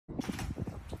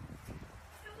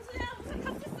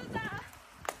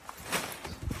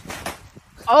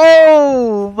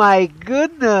Oh my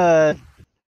goodness!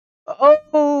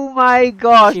 Oh my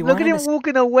gosh! She Look went at in him the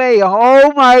walking away!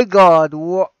 Oh my god!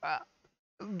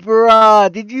 Bruh,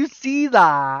 did you see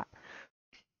that?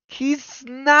 He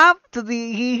snapped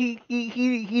the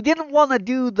he didn't want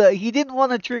to he didn't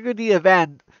want to trigger the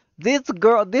event. This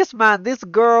girl is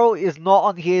not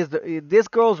on this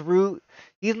girl's route.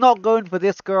 He's not going for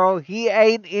this girl. He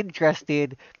ain't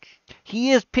interested.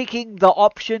 He is picking the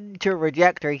option to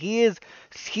reject her.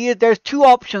 There's two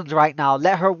options right now.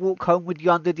 Let her walk home with you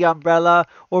under the umbrella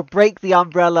or break the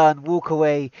umbrella and walk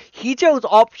away. He chose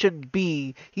option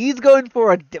B.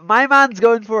 My man's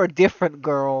going for a different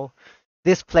girl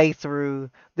this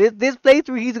playthrough. This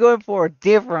playthrough he's going for a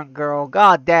different girl.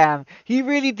 God damn. He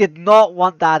really did not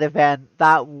want that event,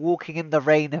 that walking in the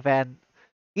rain event.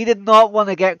 He did not want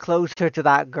to get closer to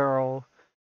that girl.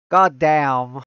 God damn.